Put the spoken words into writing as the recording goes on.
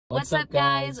What's up,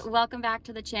 guys? Welcome back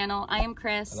to the channel. I am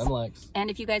Kris. And I'm Lex. And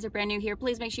if you guys are brand new here,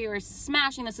 please make sure you are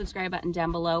smashing the subscribe button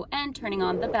down below and turning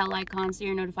on the bell icon so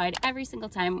you're notified every single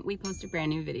time we post a brand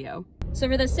new video. So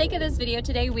for the sake of this video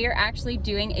today, we are actually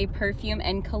doing a perfume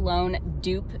and cologne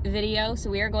dupe video. So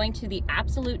we are going to the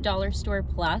Absolute Dollar Store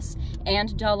Plus and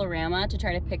Dollarama to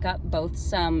try to pick up both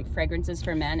some fragrances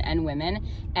for men and women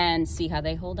and see how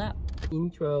they hold up.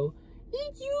 Intro.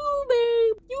 It's you,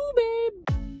 babe. You, babe.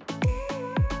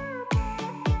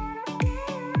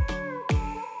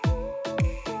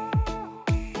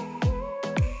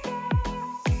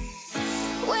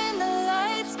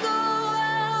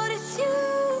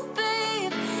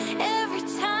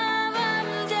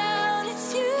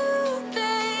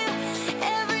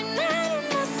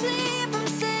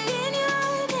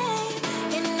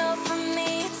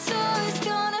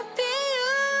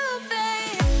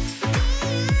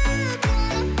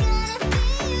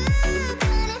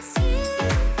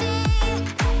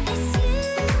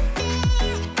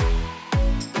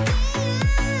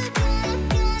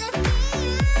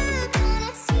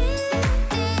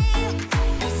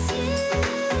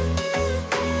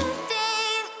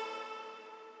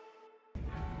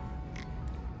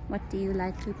 What do you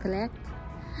like to collect?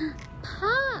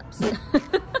 Pops!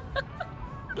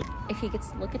 If he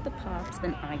gets to look at the pops,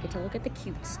 then I get to look at the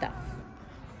cute stuff.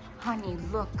 Honey,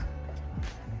 look.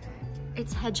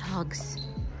 It's hedgehogs.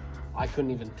 I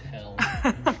couldn't even tell.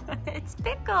 It's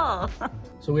Pickle.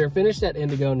 So we are finished at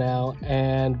Indigo now,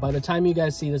 and by the time you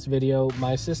guys see this video,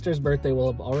 my sister's birthday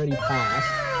will have already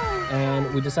passed.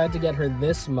 And we decided to get her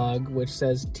this mug, which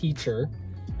says teacher.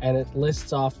 And it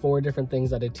lists off 4 different things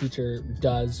that a teacher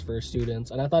does for students.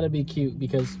 And I thought it'd be cute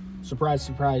because, surprise,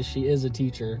 surprise, she is a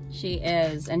teacher. She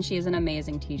is, and she is an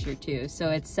amazing teacher too. So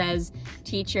it says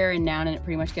teacher and noun, and it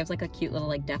pretty much gives like a cute little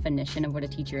like definition of what a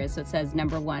teacher is. So it says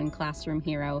number 1, classroom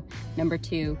hero. Number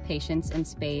 2, patience in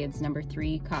spades. Number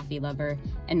 3, coffee lover.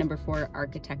 And number 4,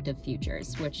 architect of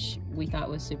futures, which we thought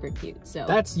was super cute. So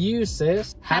that's you,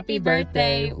 sis. Happy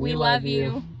birthday. We love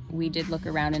you. We did look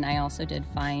around, and I also did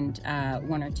find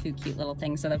 1 or 2 cute little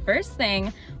things. So the first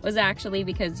thing was actually,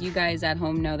 because you guys at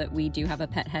home know that we do have a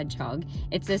pet hedgehog,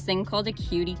 it's this thing called a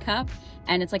cutie cup,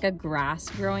 and it's like a grass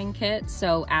growing kit.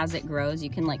 So as it grows, you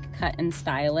can like cut and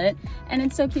style it. And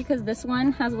it's so cute because this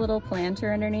one has a little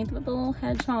planter underneath with a little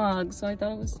hedgehog. So I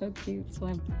thought it was so cute, so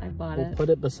I bought it. We'll put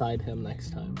it beside him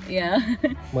next time. Yeah.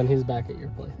 When he's back at your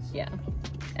place. Yeah.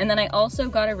 And then I also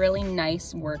got a really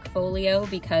nice work folio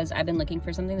because I've been looking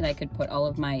for something that I could put all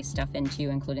of my stuff into,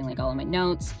 including like all of my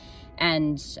notes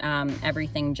and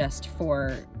everything just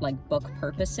for like book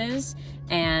purposes.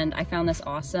 And I found this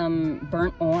awesome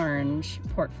burnt orange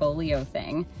portfolio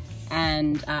thing.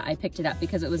 And I picked it up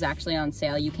because it was actually on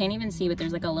sale. You can't even see, but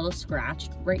there's like a little scratch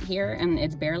right here and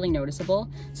it's barely noticeable.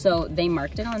 So they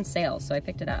marked it on sale, so I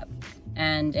picked it up.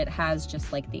 And it has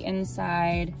just like the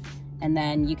inside, and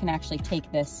then you can actually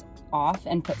take this off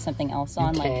and put something else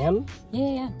on. You can? Like,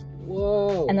 yeah.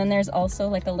 Whoa. And then there's also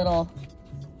like a little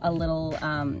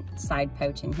side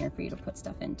pouch in here for you to put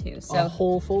stuff into. So a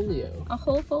whole folio. A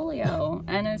whole folio.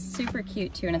 And it's super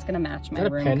cute too, and it's gonna match my room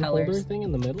colors. Is that a pen holder thing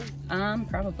in the middle?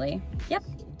 Probably. Yep.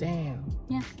 Damn.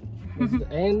 Yeah.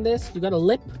 And this, you got a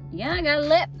lip? Yeah, I got a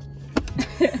lip.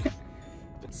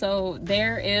 So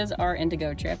there is our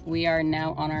Indigo trip. We are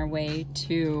now on our way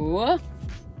to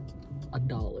a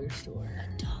dollar store.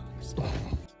 A dollar store.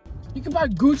 You can buy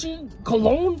Gucci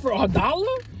cologne for $1?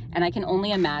 And I can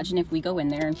only imagine if we go in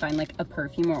there and find like a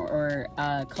perfume or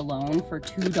a cologne for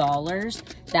 $2,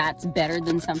 that's better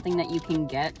than something that you can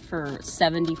get for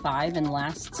 $75 and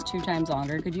lasts 2 times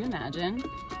longer. Could you imagine?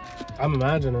 I'm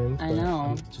imagining. I know.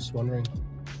 I'm just wondering.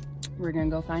 We're gonna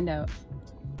go find out.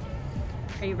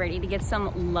 Are you ready to get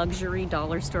some luxury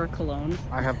dollar store cologne?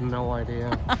 I have no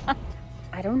idea.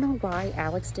 I don't know why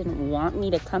Alex didn't want me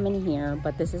to come in here,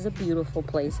 but this is a beautiful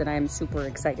place and I'm super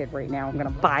excited right now. I'm gonna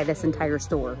buy this entire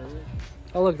store.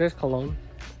 Oh look, there's cologne.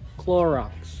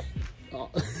 Clorox. Oh.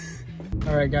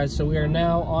 All right guys, so we are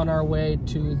now on our way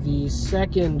to the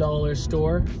second dollar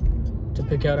store to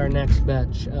pick out our next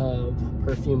batch of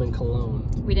perfume and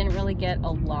cologne. We didn't really get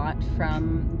a lot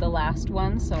from the last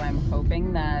one, so I'm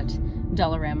hoping that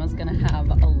Dollarama's gonna have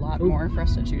a lot more for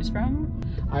us to choose from.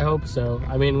 I hope so.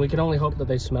 I mean, we can only hope that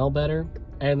they smell better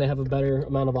and they have a better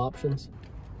amount of options.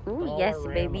 Ooh, yes,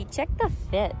 baby. Check the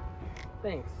fit.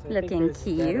 Thanks. Looking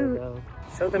cute.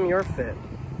 Show them your fit.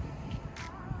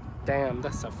 Damn,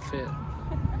 that's a fit.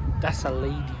 That's a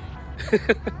lady.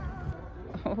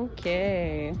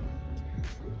 Okay.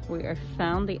 We are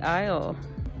found the aisle.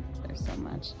 There's so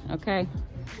much. Okay.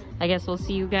 I guess we'll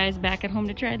see you guys back at home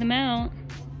to try them out.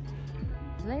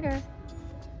 Later.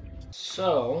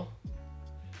 So,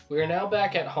 we are now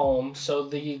back at home. So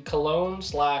the cologne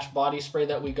slash body spray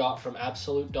that we got from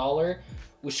Absolute Dollar,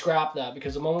 we scrapped that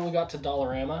because the moment we got to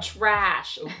Dollarama,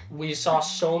 trash. We saw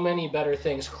so many better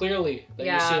things clearly that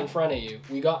you see in front of you.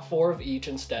 We got 4 of each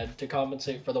instead to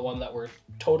compensate for the one that we're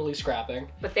totally scrapping.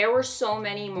 But there were so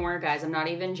many more, guys. I'm not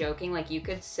even joking. Like, you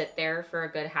could sit there for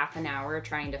a good half an hour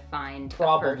trying to find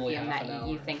probably a perfume that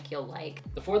you think you'll like.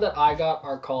 The 4 that I got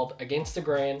are called Against the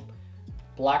Grain,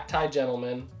 Black Tie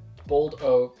Gentleman, Bold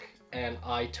Oak, and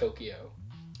I Tokyo.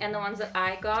 And the ones that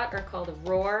I got are called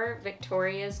Roar,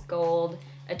 Victoria's Gold,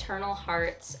 Eternal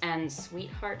Hearts, and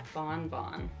Sweetheart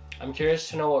Bonbon. I'm curious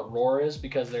to know what Roar is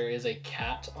because there is a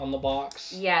cat on the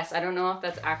box. Yes, I don't know if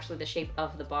that's actually the shape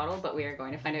of the bottle, but we are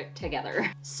going to find out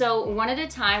together. So one at a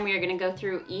time, we are going to go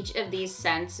through each of these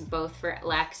scents, both for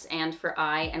Lex and for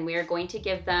I, and we are going to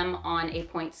give them on a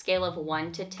point scale of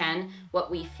 1 to 10 what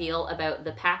we feel about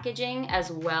the packaging, as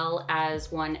well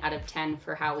as 1 out of 10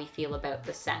 for how we feel about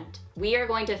the scent. We are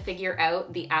going to figure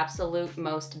out the absolute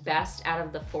most best out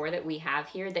of the 4 that we have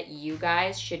here that you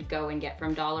guys should go and get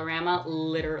from Dollarama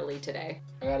literally today.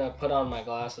 I gotta put on my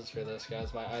glasses for this,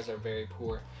 guys. My eyes are very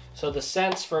poor. So the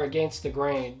scents for Against the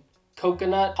Grain: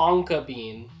 coconut, tonka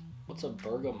bean. What's a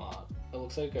bergamot? It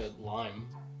looks like a lime.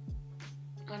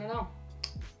 I don't know.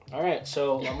 All right,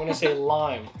 so I'm gonna say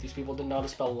lime. These people didn't know how to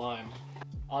spell lime.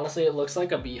 Honestly, it looks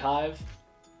like a beehive,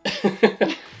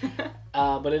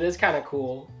 but it is kind of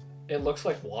cool. It looks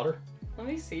like water. Let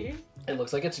me see. It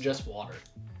looks like it's just water.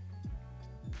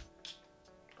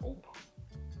 Oh.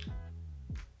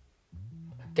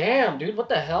 Damn, dude, what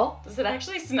the hell? Does it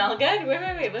actually smell good?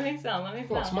 Wait, let me smell,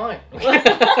 Well, it's mine.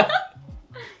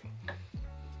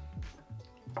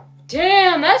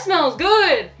 Damn, that smells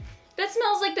good! That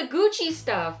smells like the Gucci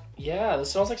stuff. Yeah,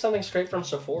 this smells like something straight from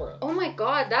Sephora. Oh my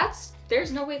god,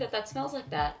 there's no way that smells like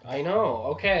that. I know,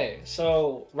 okay,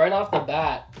 so right off the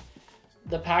bat,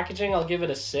 the packaging, I'll give it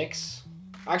a 6.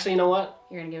 Actually, you know what?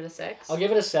 You're gonna give it a 6? I'll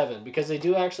give it a 7 because they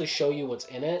do actually show you what's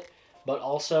in it, but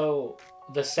also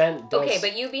the scent does... Okay,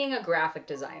 but you being a graphic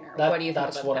designer, what do you think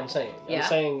about That's what I'm saying. Yeah? I'm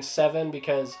saying 7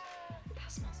 because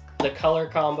That smells good. the color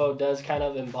combo does kind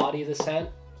of embody the scent.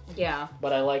 Yeah.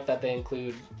 But I like that they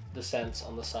include the scents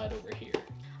on the side over here.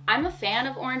 I'm a fan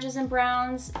of oranges and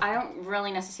browns. I don't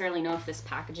really necessarily know if this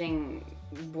packaging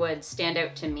would stand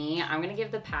out to me. I'm gonna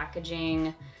give the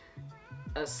packaging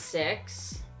a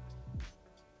 6.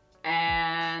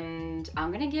 And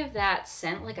I'm gonna give that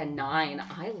scent like a 9.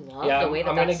 I love the way that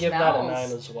I'm gonna smells. give that a 9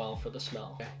 as well for the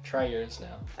smell. Okay, try yours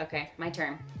now. Okay, my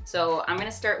turn. So I'm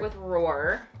gonna start with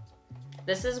Roar.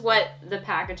 This is what the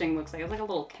packaging looks like. It's like a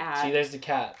little cat. See, there's the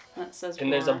cat. That says And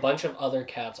Roar. there's a bunch of other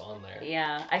cats on there.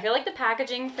 Yeah, I feel like the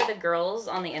packaging for the girls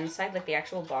on the inside, like the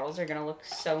actual bottles, are gonna look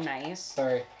so nice.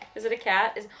 Sorry. Is it a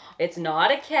cat? It's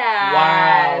not a cat.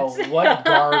 Wow, what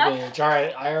garbage. All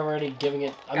right, I'm already giving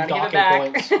it, I'm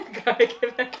docking points. Gotta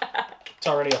give it back. It's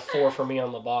already a 4 for me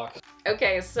on the box.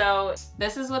 Okay, so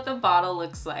this is what the bottle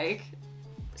looks like.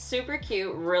 Super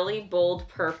cute, really bold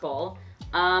purple.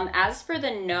 As for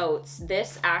the notes,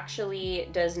 this actually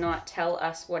does not tell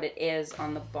us what it is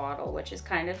on the bottle, which is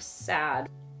kind of sad.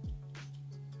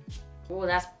 Oh,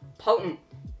 that's potent.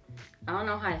 I don't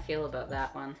know how I feel about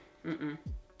that one.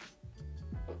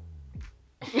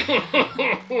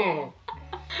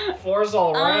 Fours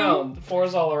all around.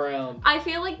 Fours all around. I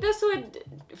feel like this would...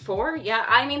 4? Yeah,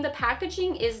 I mean, the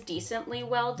packaging is decently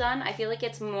well done. I feel like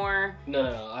it's more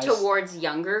towards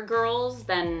younger girls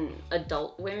than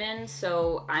adult women,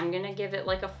 so I'm gonna give it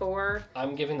like a 4.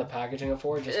 I'm giving the packaging a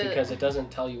 4 just because it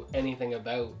doesn't tell you anything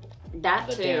about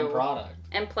the damn product.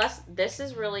 And plus, this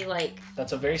is really like...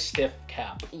 That's a very stiff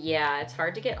cap. Yeah, it's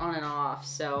hard to get on and off,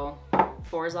 so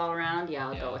 4s all around. Yeah,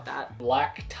 I'll go with that.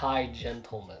 Black Tie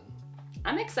Gentleman.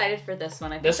 I'm excited for this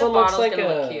one. I think this the one looks bottle's like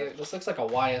gonna look cute. This looks like a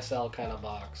YSL kind of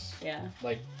box. Yeah.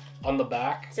 Like on the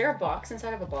back. Is there a box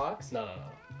inside of a box? No.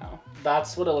 Oh.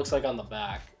 That's what it looks like on the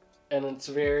back, and it's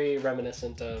very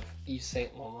reminiscent of Yves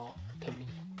Saint Laurent to me.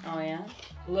 Oh yeah.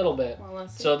 A little bit. Well,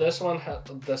 let's see. So this one has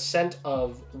the scent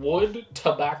of wood,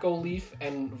 tobacco leaf,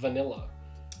 and vanilla.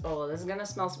 Oh, this is gonna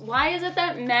smell... Why is it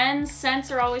that men's scents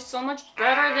are always so much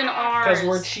better than ours? Because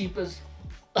we're cheap as...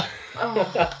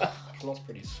 Oh. It smells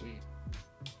pretty sweet.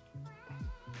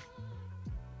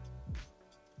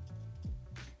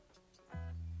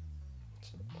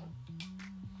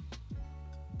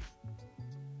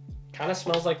 Kind of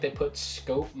smells like they put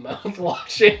Scope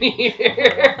mouthwash in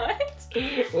here.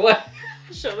 What? What?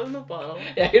 Show them the bottle.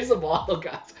 Yeah, here's the bottle,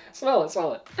 guys. Smell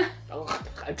it. Oh,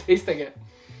 I'm tasting it.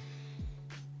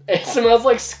 It smells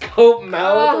like Scope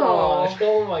mouthwash.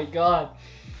 Oh my god.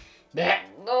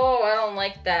 Oh, I don't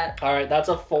like that. All right, that's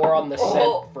a 4 on the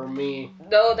scent for me.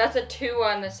 No, that's a 2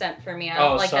 on the scent for me. I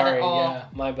don't like that at all. Yeah,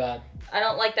 my bad. I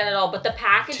don't like that at all. But the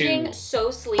packaging, 2.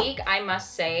 so sleek, I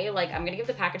must say. Like, I'm gonna give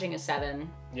the packaging a 7.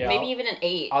 Yeah, maybe even an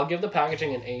 8. I'll give the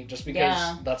packaging an 8 just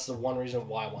because that's the one reason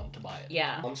why I wanted to buy it.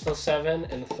 Yeah. I'm still 7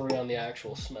 and 3 on the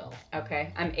actual smell.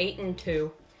 Okay, I'm 8 and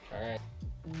 2. All right.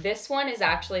 This one is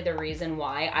actually the reason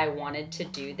why I wanted to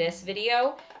do this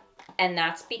video. And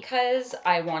that's because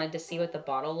I wanted to see what the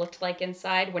bottle looked like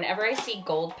inside. Whenever I see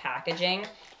gold packaging,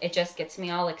 it just gets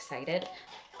me all excited.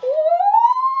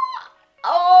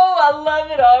 Oh, I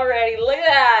love it already. Look at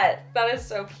that. That is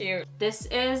so cute. This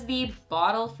is the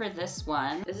bottle for this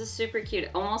one. This is super cute.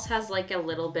 It almost has like a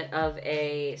little bit of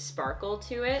a sparkle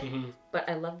to it, but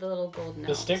I love the little gold notes.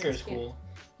 The sticker's cool.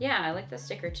 Yeah, I like the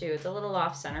sticker too. It's a little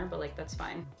off center, but like that's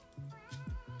fine.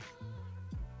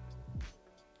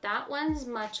 That one's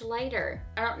much lighter.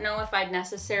 I don't know if I'd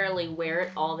necessarily wear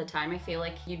it all the time. I feel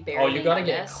like you'd barely Oh, you gotta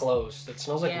notice. get close. It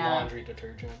smells like laundry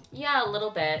detergent. Yeah, a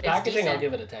little bit. Packaging, I'll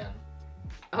give it a 10.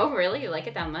 Oh, really? You like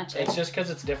it that much? It's just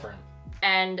because it's different.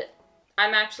 And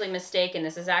I'm actually mistaken.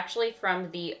 This is actually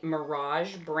from the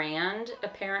Mirage brand,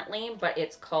 apparently, but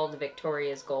it's called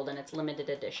Victoria's Gold, and it's limited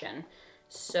edition.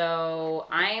 So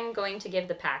I'm going to give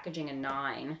the packaging a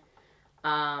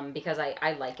 9 because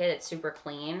I like it. It's super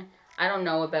clean. I don't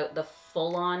know about the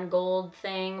full-on gold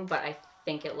thing, but I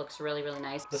think it looks really, really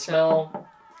nice. The smell,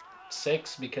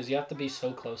 6, because you have to be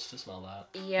so close to smell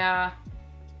that. Yeah.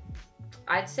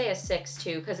 I'd say a 6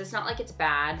 too, because it's not like it's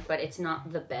bad, but it's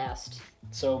not the best.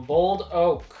 So bold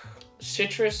oak,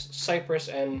 citrus, cypress,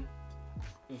 and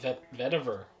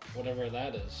vetiver, whatever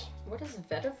that is. What is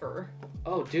vetiver?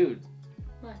 Oh, dude.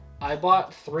 What? I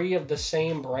bought 3 of the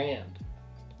same brand.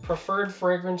 Preferred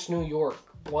fragrance, New York.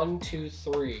 1, 2,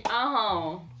 3.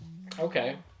 Oh.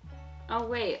 Okay. Oh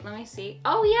wait, let me see.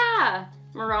 Oh yeah.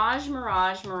 Mirage. We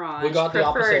got the Preferred.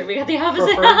 opposite. We got the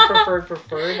opposite.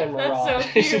 Preferred, and Mirage. That's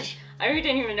so cute. I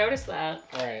didn't even notice that.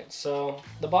 Alright, so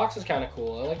the box is kind of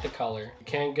cool. I like the color. You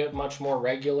can't get much more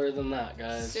regular than that,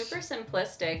 guys. Super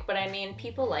simplistic, but I mean,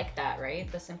 people like that,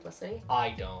 right? The simplicity.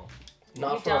 I don't.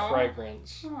 Not You for don't? a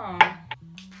fragrance. Oh.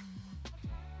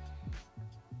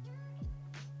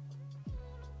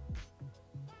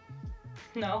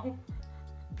 No.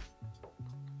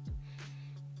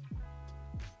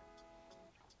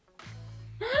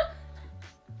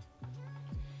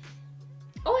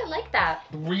 Oh, I like that.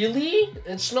 Really?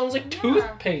 It smells like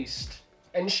toothpaste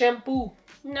and shampoo.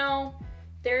 No,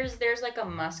 there's like a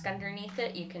musk underneath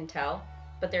it, you can tell,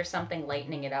 but there's something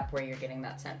lightening it up where you're getting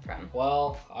that scent from.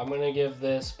 Well, I'm gonna give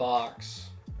this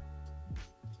box,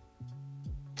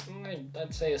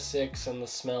 I'd say a 6 and the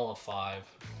smell a 5.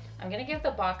 I'm gonna give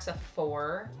the box a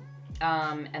 4.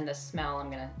 And the smell, I'm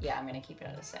gonna keep it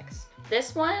at a 6.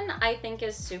 This one I think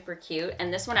is super cute,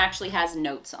 and this one actually has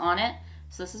notes on it.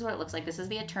 So this is what it looks like. This is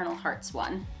the Eternal Hearts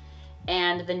one.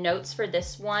 And the notes for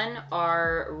this one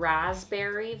are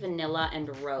raspberry, vanilla,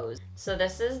 and rose. So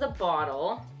this is the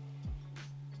bottle.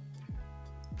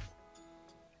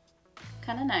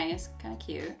 Kind of nice, kind of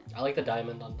cute. I like the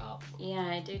diamond on top. Yeah,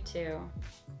 I do too.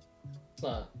 It's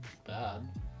not bad.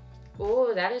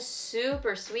 Oh, that is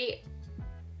super sweet.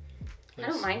 I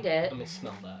don't mind it. Let me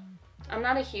smell that. I'm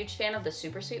not a huge fan of the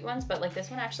super sweet ones, but like this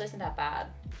one actually isn't that bad.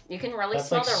 You can really That's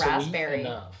smell like the raspberry. Sweet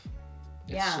enough.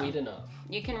 It's Yeah. sweet enough.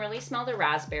 You can really smell the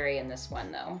raspberry in this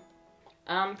one though.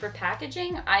 For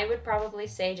packaging, I would probably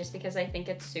say, just because I think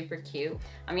it's super cute,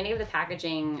 I'm gonna give the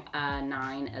packaging a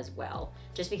 9 as well,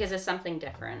 just because it's something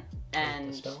different. And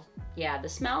the smell? Yeah, the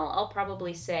smell, I'll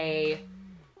probably say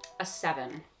a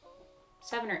 7.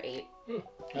 7 or 8. Yeah,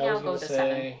 I'll go with a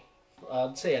 7.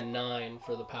 I'd say a 9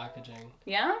 for the packaging.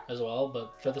 Yeah? As well,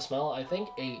 but for the smell, I think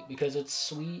 8 because it's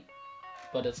sweet,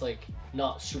 but it's like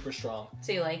not super strong.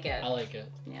 So you like it? I like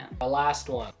it. Yeah. My last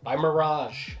one, by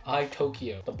Mirage, I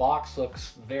Tokyo. The box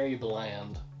looks very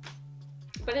bland.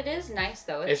 But it is nice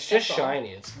though. It's just simple.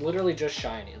 shiny. It's literally just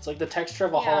shiny. It's like the texture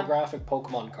of a holographic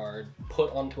Pokemon card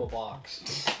put onto a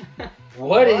box.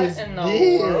 What is in the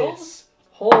this? world?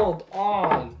 Hold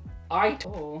on.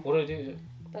 Oh. What do I do?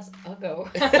 That's uggo.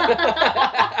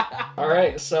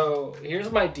 Alright, so here's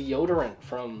my deodorant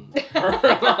from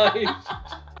Mirage.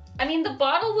 I mean, the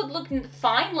bottle would look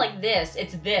fine like this.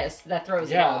 It's this that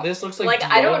throws it off. Yeah, this looks like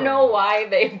deodorant. I don't know why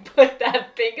they put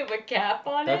that big of a cap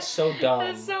on That's it. so dumb.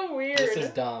 That's so weird. This is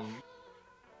dumb.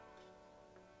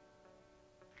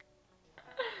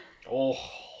 Oh,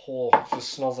 it just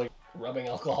smells like rubbing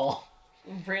alcohol.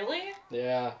 Really?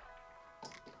 Yeah.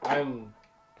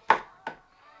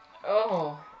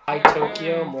 Oh. I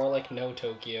Tokyo, more like no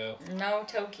Tokyo. No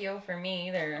Tokyo for me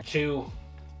either. 2.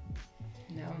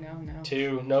 No.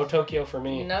 2. No Tokyo for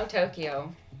me. No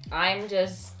Tokyo. I'm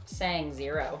just saying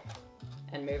 0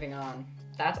 and moving on.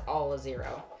 That's all a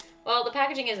 0. Well, the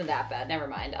packaging isn't that bad. Never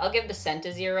mind. I'll give the scent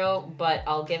a 0, but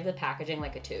I'll give the packaging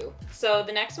like a 2. So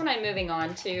the next one I'm moving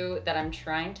on to that I'm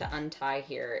trying to untie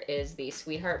here is the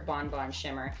Sweetheart Bonbon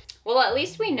Shimmer. Well, at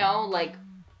least we know, like,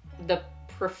 the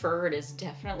preferred is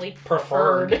definitely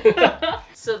preferred.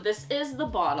 So this is the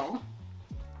bottle.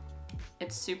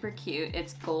 It's super cute.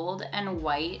 It's gold and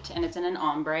white, and it's in an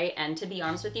ombre. And to be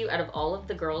honest with you, out of all of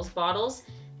the girls' bottles,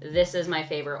 this is my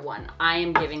favorite one. I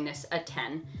am giving this a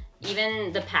 10.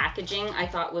 Even the packaging I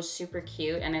thought was super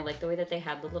cute, and I like the way that they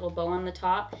had the little bow on the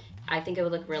top. I think it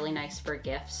would look really nice for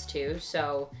gifts too.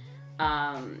 So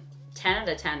 10 out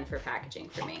of 10 for packaging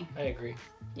for me. I agree.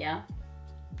 Yeah?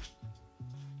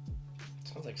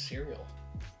 Sounds like cereal.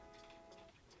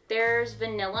 There's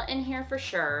vanilla in here for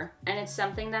sure, and it's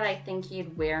something that I think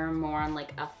you'd wear more on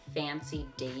like a fancy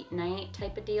date night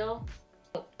type of deal.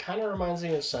 It kind of reminds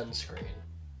me of sunscreen,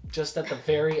 just at the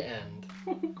very end.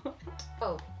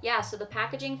 Oh, yeah, so the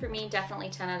packaging for me, definitely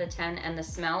 10 out of 10, and the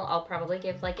smell, I'll probably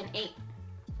give like an 8.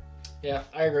 Yeah,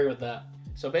 I agree with that.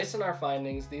 So based on our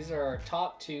findings, these are our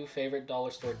top 2 favorite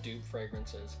dollar store dupe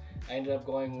fragrances. I ended up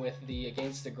going with the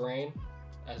Against the Grain,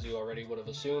 as you already would have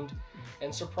assumed,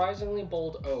 and surprisingly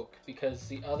Bold Oak, because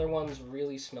the other ones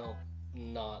really smell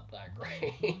not that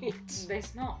great. They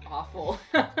smell awful.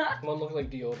 One looked like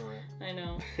deodorant. I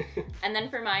know. And then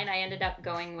for mine, I ended up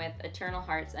going with Eternal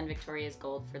Hearts and Victoria's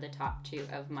Gold for the top 2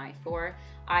 of my 4.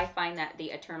 I find that the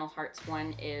Eternal Hearts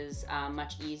one is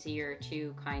much easier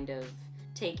to kind of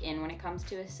take in when it comes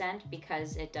to a scent,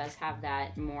 because it does have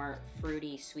that more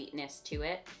fruity sweetness to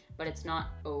it, but it's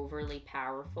not overly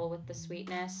powerful with the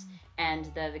sweetness. And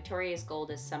the Victoria's Gold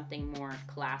is something more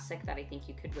classic that I think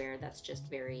you could wear that's just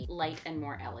very light and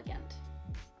more elegant.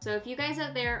 So if you guys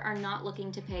out there are not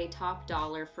looking to pay top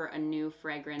dollar for a new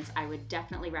fragrance, I would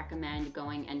definitely recommend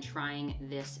going and trying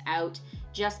this out,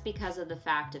 just because of the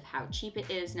fact of how cheap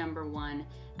it is, number one,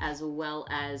 as well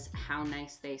as how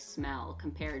nice they smell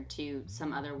compared to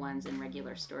some other ones in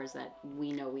regular stores that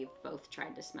we know we've both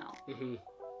tried to smell.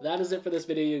 That is it for this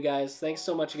video, you guys. Thanks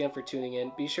so much again for tuning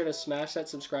in. Be sure to smash that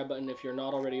subscribe button if you're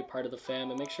not already a part of the fam,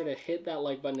 and make sure to hit that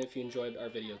like button if you enjoyed our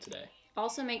video today.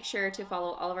 Also make sure to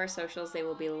follow all of our socials. They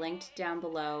will be linked down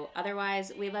below.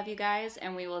 Otherwise, we love you guys,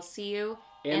 and we will see you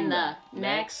in the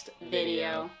next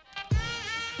video.